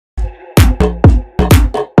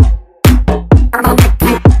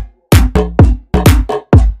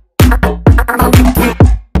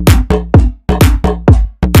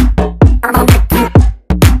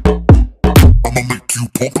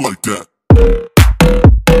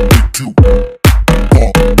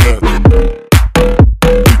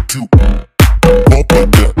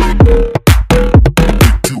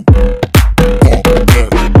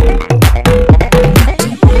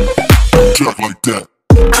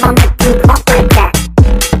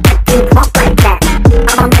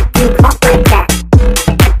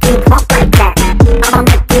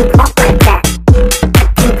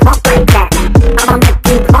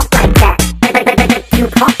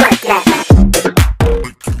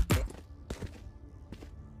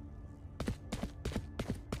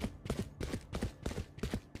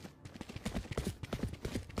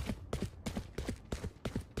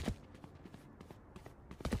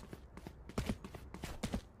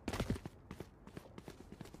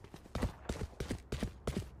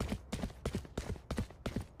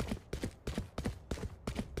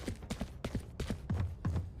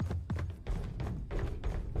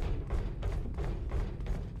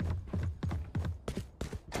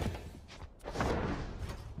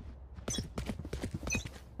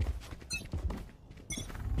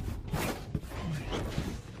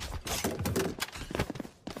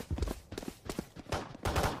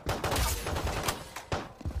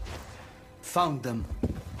Found them.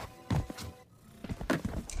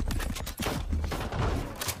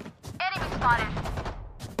 Enemy spotted.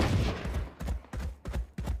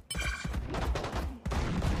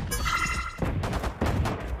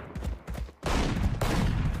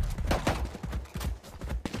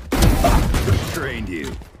 Trained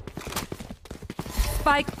you.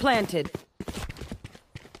 Spike planted.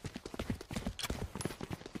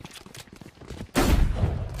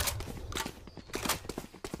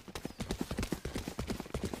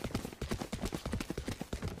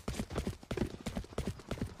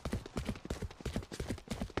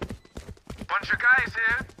 Bunch of guys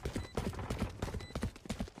here.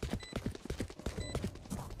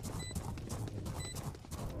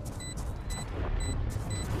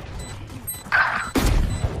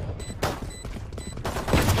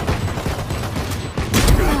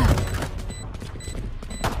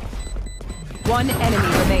 One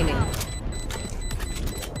enemy remaining.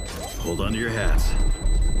 Hold on to your hats.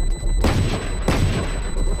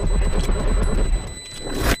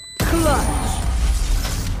 Clutch.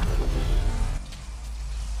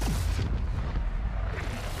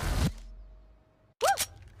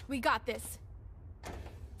 We got this.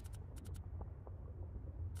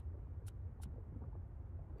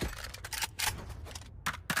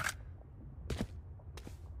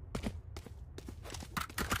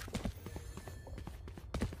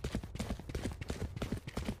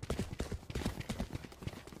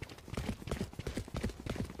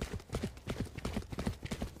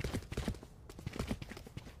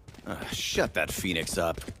 Shut that Phoenix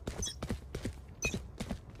up.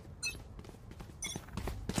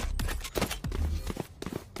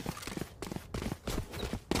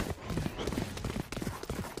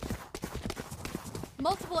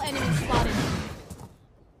 Multiple enemies spotted.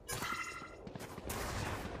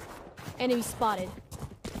 Enemy spotted.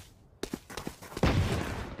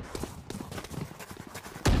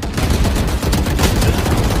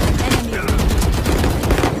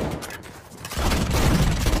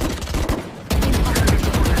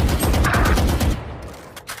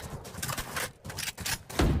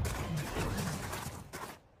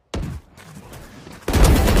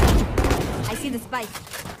 I see the spike.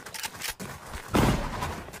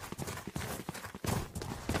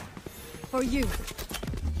 For you.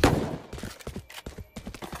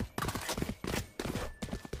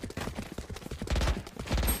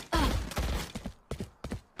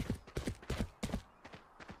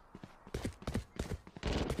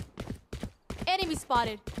 Enemy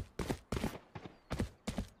spotted.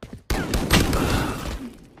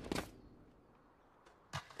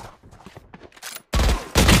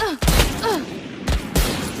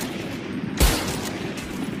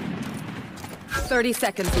 Thirty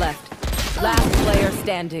seconds left. Last player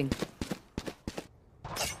standing.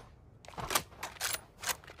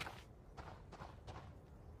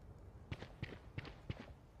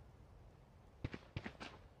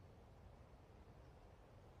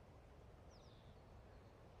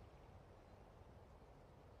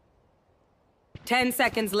 Ten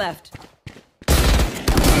seconds left.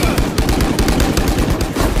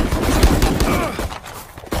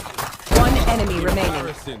 One enemy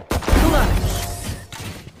remaining. Clutch.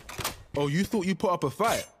 Oh, you thought you put up a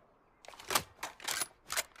fight?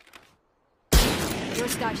 Your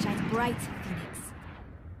star shines bright, Phoenix.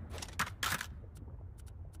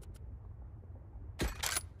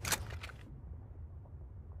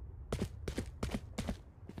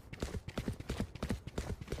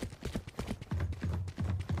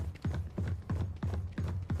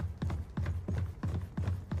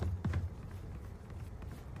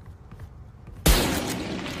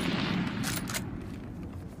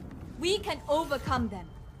 can overcome them.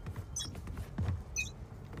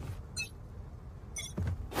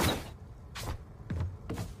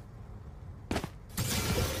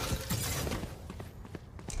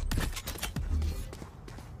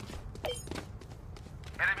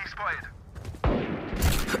 Enemy spotted.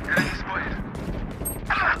 Enemy spotted.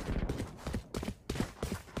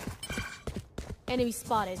 Enemy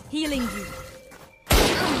spotted. Healing you.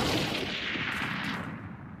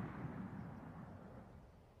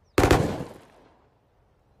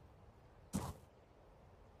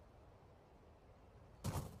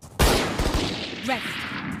 Rest.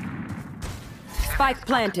 Spike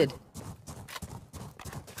planted.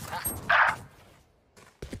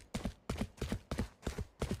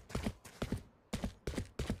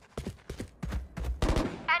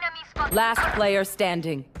 Enemy spotted. Last player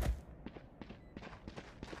standing.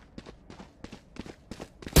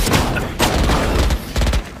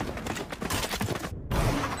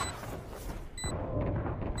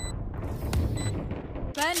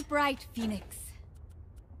 Burn bright, Phoenix.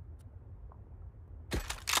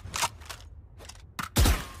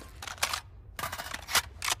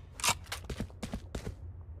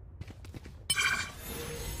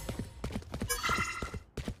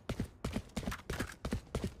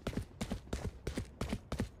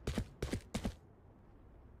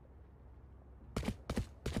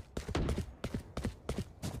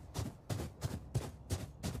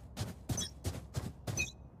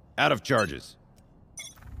 Out of charges.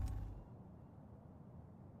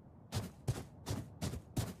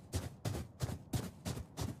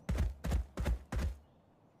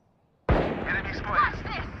 Enemy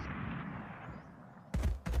spotted.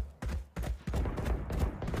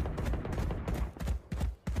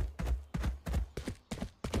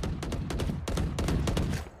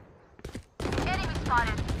 Enemy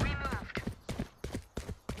spotted. Removed.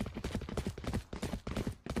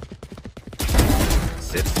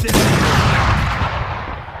 Sit still.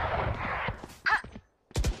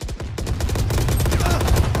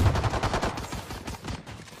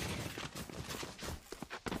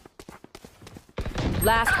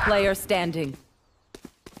 Last player standing.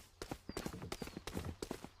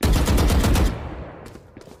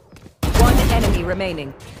 One enemy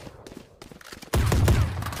remaining.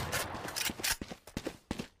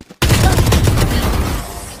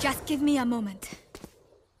 Just give me a moment.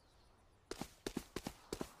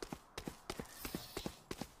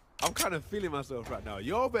 I'm kind of feeling myself right now.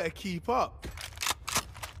 Y'all better keep up.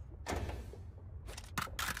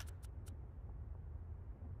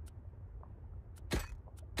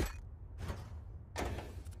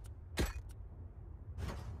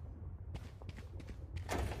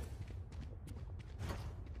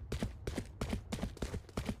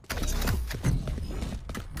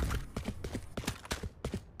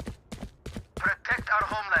 Protect our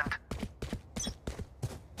homeland.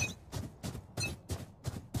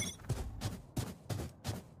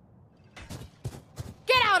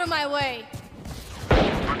 Get out of my way!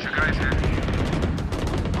 Bunch of guys here.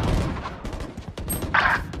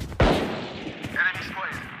 Enemy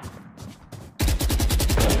spotted.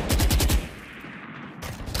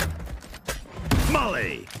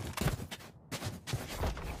 Molly!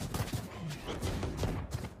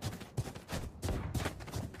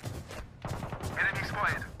 Enemy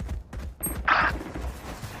spotted.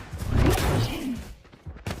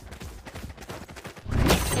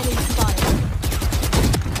 Enemy spotted.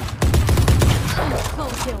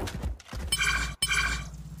 Cold kill.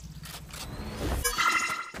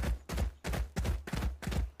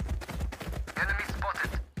 Enemy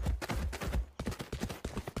spotted.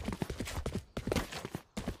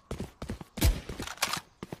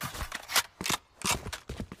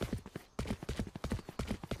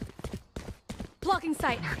 Blocking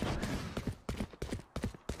sight.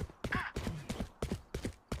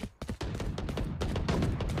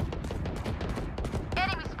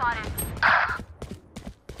 Enemy spotted.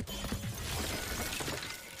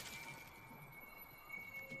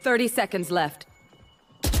 30 seconds left.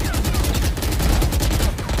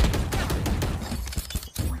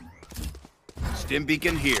 Stim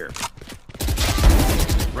beacon here.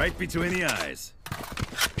 Right between the eyes.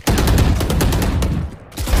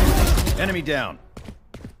 Enemy down.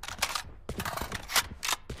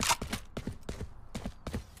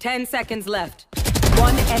 10 seconds left.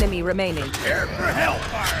 One enemy remaining. Prepare for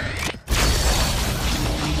hellfire!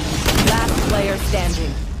 Last player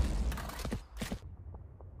standing.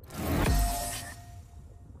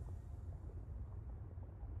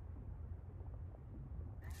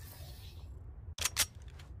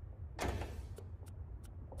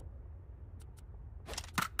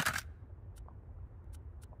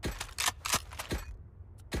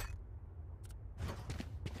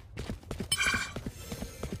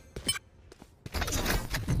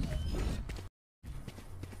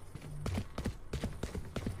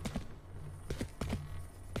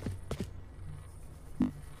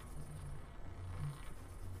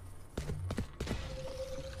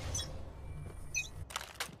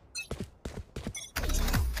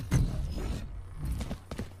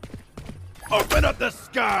 Open up the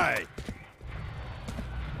sky!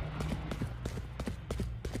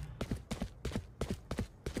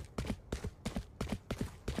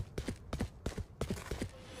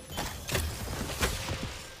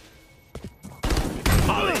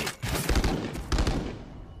 Molly!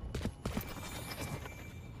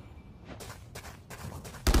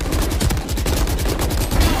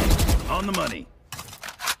 On the money.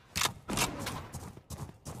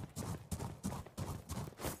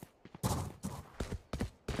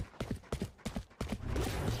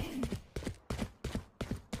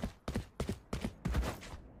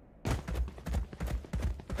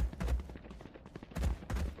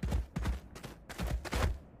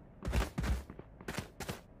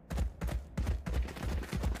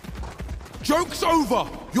 Joke's over!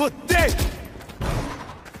 You're dead!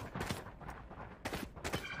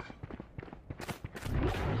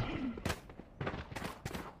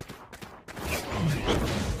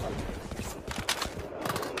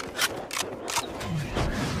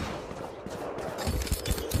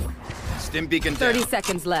 Stim beacon down. 30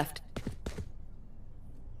 seconds left.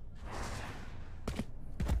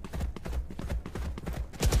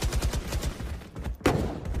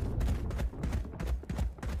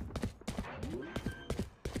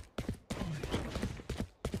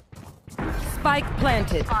 Spike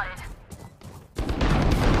planted. Spotted.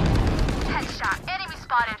 Headshot. Enemy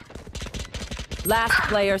spotted. Last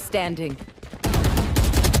player standing.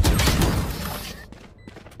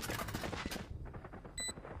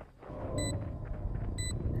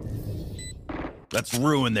 Let's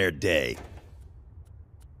ruin their day.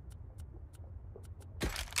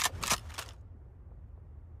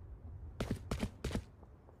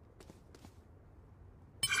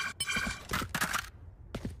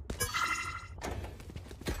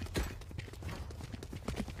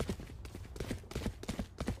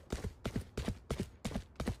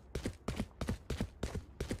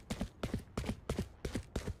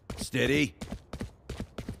 Steady.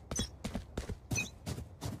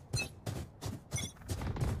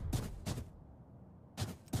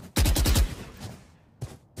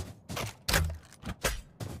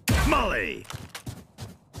 Molly!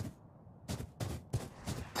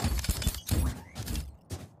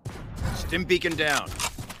 Stim beacon down.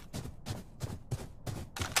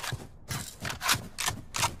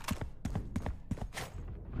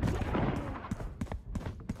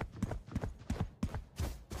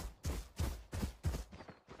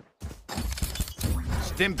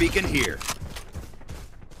 Stim beacon here.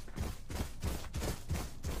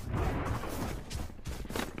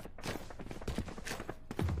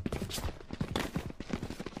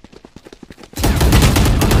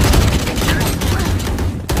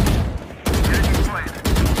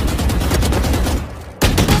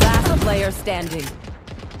 Last player standing.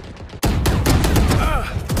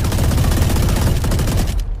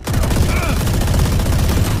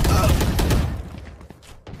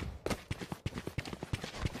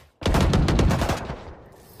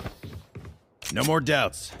 No more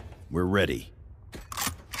doubts. We're ready.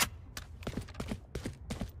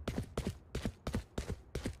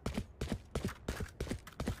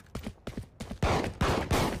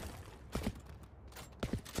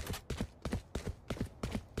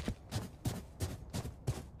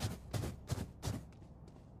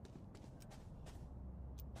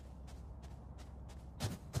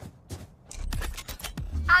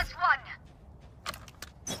 As one.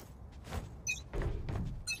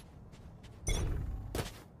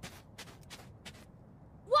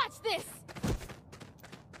 Watch this.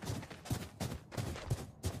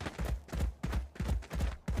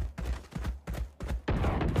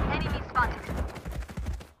 Enemy spotted.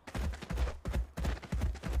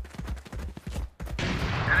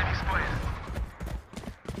 Enemy spotted.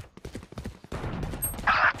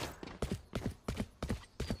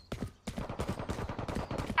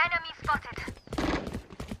 Enemy spotted.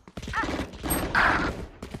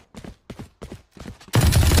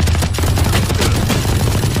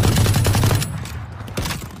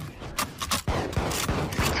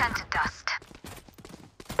 Return to dust.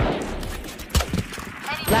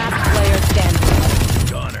 Last player standing.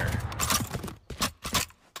 Gunner.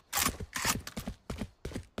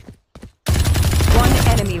 One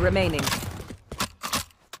enemy remaining.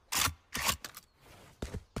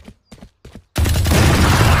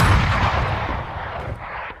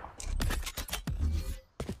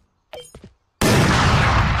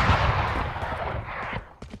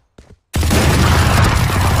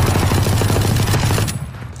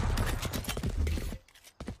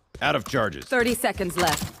 Out of charges. 30 seconds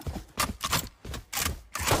left.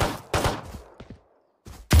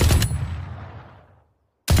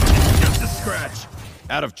 Just a scratch.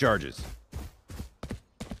 Out of charges.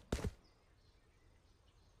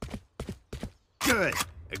 good.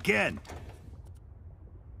 Again.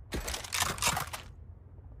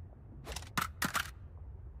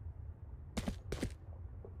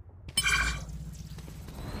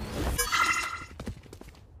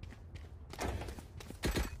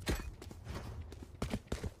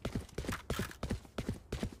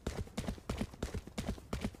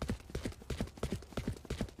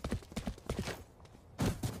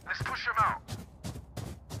 Let's push him out.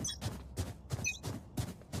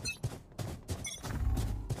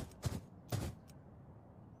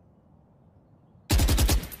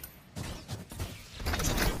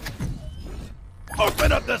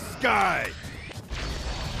 Open up the sky!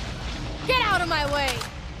 Get out of my way!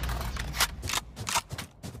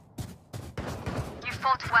 You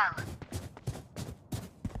fought well.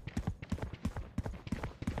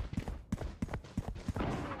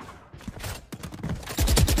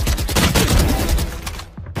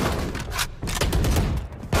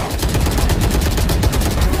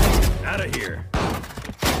 Out of here.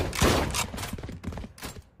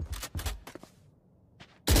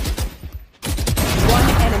 One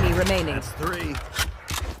enemy remaining. That's 3.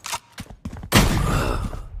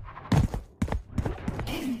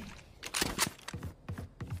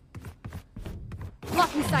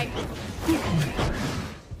 Blocking sight.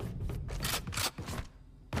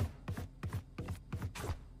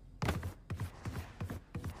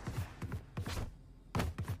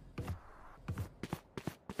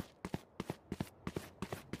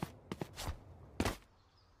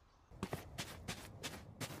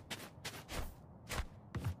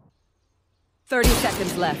 30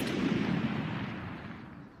 seconds left.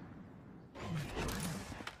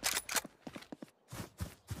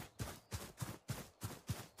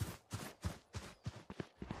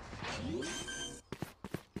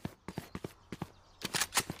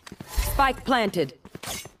 Spike planted.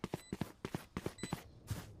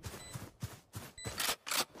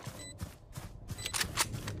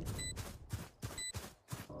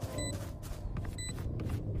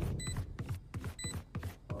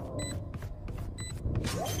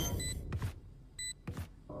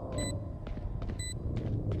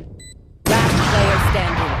 Last player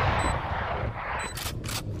standing.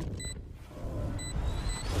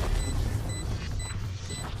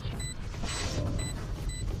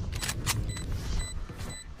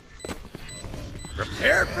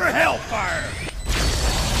 Prepare for hellfire!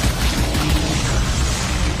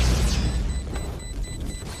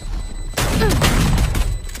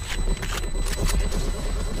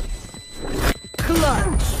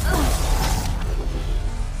 Clutch.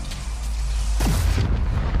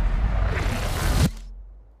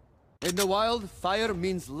 In the wild, fire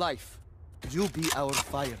means life. You be our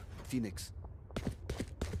fire, Phoenix.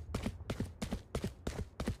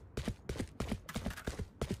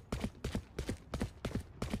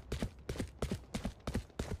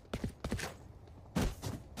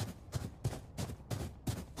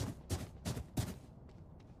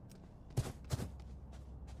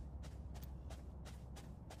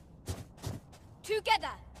 Together!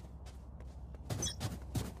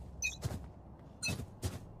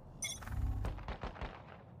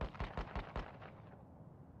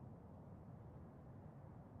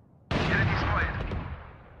 Enemy spotted.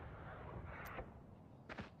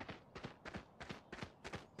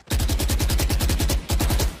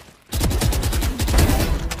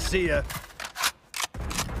 See ya.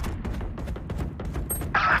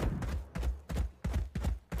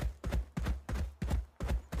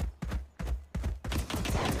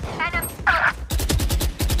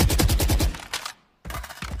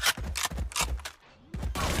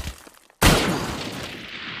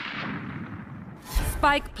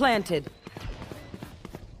 Spike planted.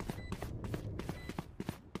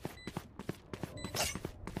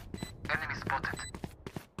 Enemy spotted.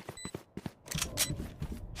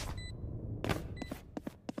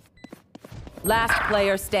 Last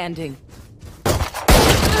player standing.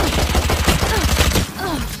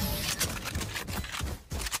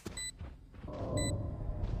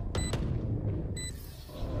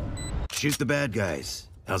 Shoot the bad guys.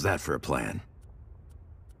 How's that for a plan?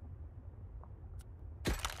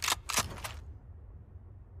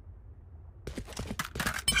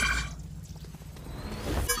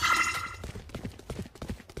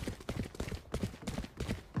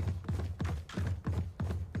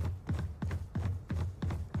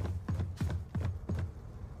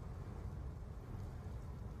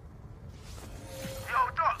 Yo,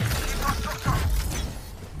 Doc. Doc.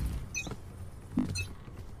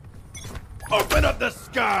 Open up the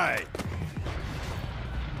sky!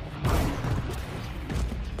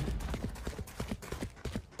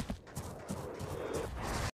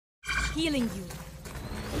 Healing you.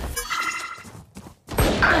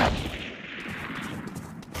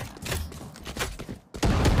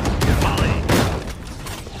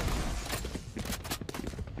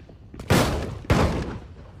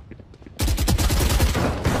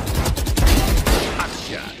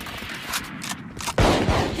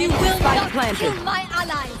 planted. Kill my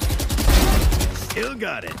allies. Still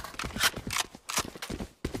got it.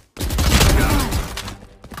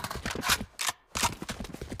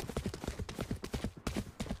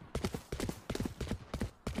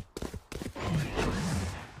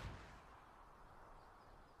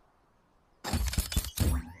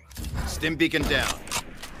 Stim beacon down.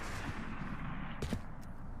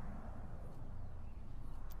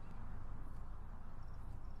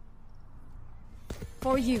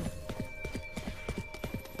 For you.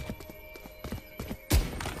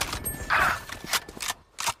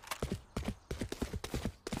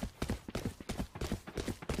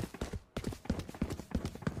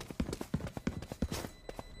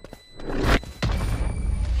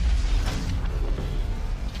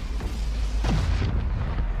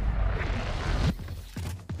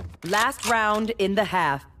 Last round in the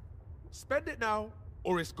half. Spend it now,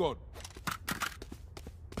 or it's gone.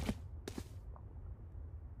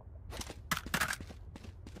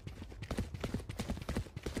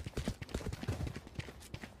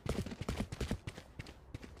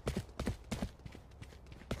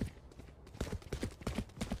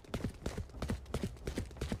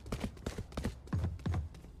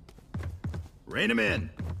 Rein him in.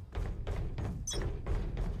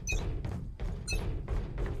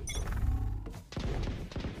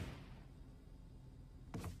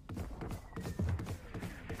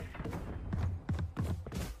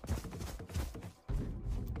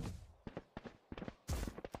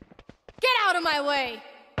 Get out of my way.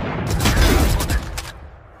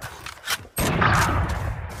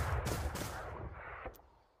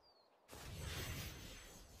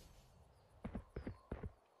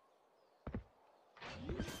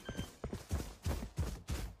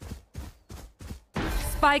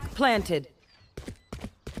 Spike planted.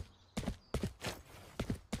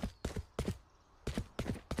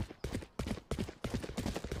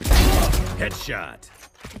 Headshot.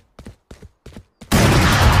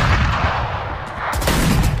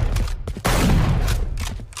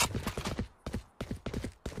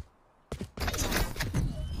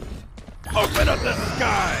 Open up the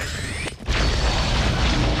sky!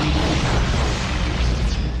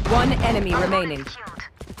 One enemy remaining.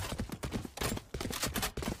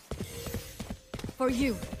 For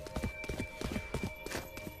you.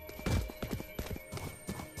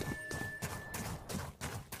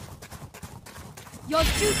 Your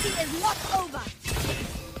duty is not over.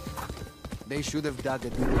 They should have dug a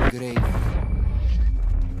deeper grave.